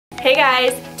Hey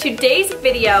guys, today's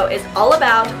video is all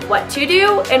about what to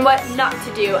do and what not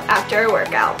to do after a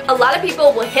workout. A lot of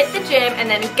people will hit the gym and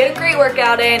then get a great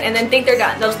workout in and then think they're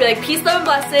done. They'll just be like, peace, love, and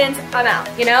blessings, I'm out,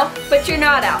 you know? But you're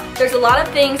not out. There's a lot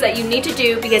of things that you need to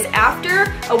do because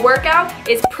after a workout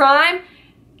is prime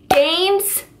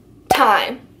gains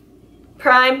time.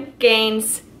 Prime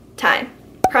gains time.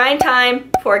 Prime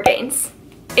time for gains.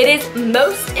 It is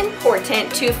most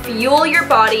important to fuel your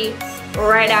body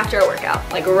right after a workout,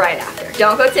 like right after.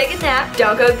 Don't go take a nap,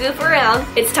 don't go goof around.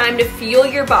 It's time to fuel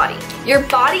your body. Your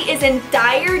body is in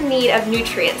dire need of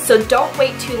nutrients, so don't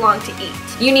wait too long to eat.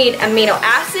 You need amino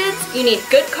acids, you need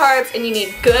good carbs, and you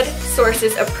need good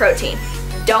sources of protein.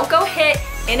 Don't go hit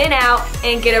in and out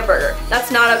and get a burger.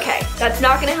 That's not okay. That's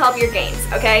not gonna help your gains,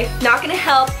 okay? Not gonna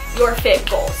help your fit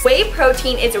goals. Whey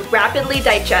protein is rapidly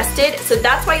digested, so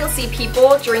that's why you'll see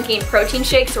people drinking protein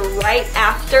shakes right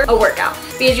after a workout,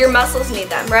 because your muscles need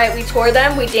them, right? We tore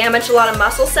them, we damaged a lot of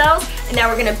muscle cells, and now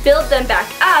we're gonna build them back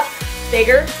up,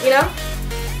 bigger, you know?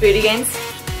 Booty gains,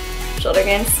 shoulder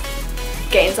gains,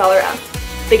 gains all around.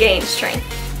 The gains train.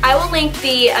 I will link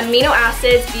the amino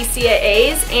acids,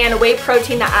 BCAAs, and whey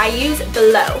protein that I use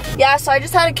below. Yeah, so I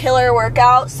just had a killer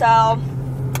workout, so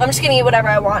I'm just gonna eat whatever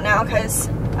I want now because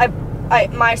I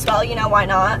might as well, you know, why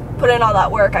not? Put in all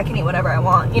that work, I can eat whatever I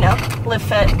want, you know? Live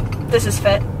fit. This is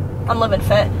fit. I'm living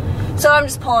fit. So I'm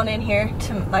just pulling in here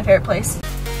to my favorite place.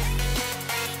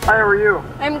 Hi, how are you?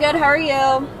 I'm good, how are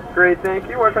you? Great, thank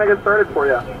you. What can I get started for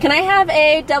you? Can I have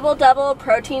a double-double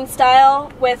protein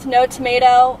style with no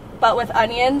tomato, but with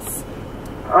onions?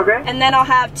 Okay. And then I'll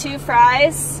have 2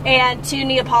 fries and 2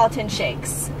 Neapolitan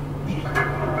shakes.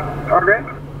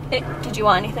 Okay. Did you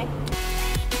want anything?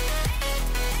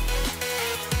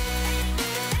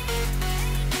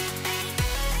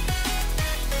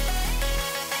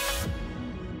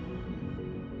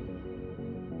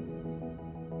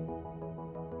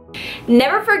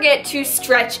 Never forget to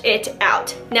stretch it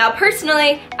out. Now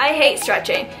personally, I hate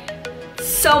stretching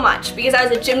so much because I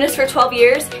was a gymnast for 12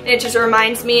 years and it just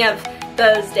reminds me of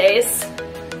those days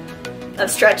of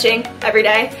stretching every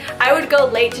day. I would go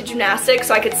late to gymnastics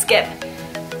so I could skip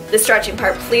the stretching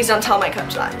part. Please don't tell my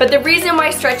coach that. But the reason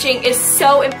why stretching is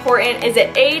so important is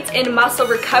it aids in muscle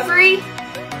recovery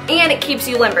and it keeps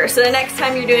you limber. So the next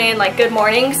time you're doing like good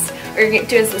mornings or you're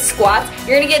doing some squats,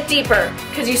 you're gonna get deeper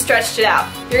because you stretched it out.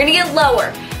 You're gonna get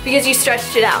lower because you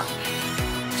stretched it out.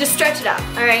 Just stretch it out,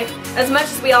 all right? As much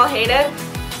as we all hate it,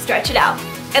 stretch it out.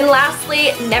 And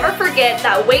lastly, never forget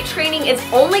that weight training is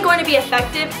only going to be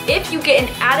effective if you get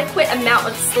an adequate amount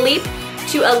of sleep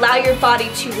to allow your body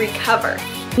to recover.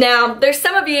 Now, there's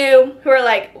some of you who are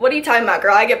like, what are you talking about,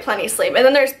 girl? I get plenty of sleep. And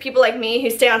then there's people like me who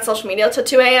stay on social media till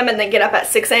 2 a.m. and then get up at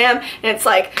 6 a.m. and it's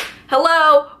like,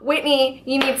 hello, Whitney,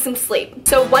 you need some sleep.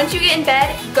 So once you get in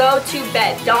bed, go to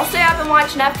bed. Don't stay up and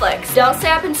watch Netflix. Don't stay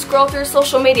up and scroll through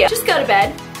social media. Just go to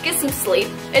bed, get some sleep.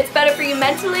 It's better for you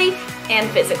mentally and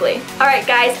physically. All right,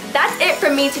 guys, that's it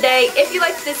from me today. If you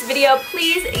liked this video,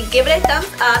 please give it a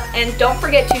thumbs up and don't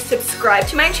forget to subscribe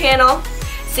to my channel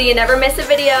so you never miss a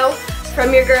video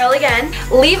from your girl again.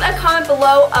 Leave a comment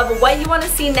below of what you want to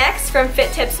see next from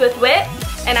Fit Tips with Whit,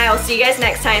 and I will see you guys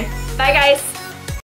next time. Bye, guys.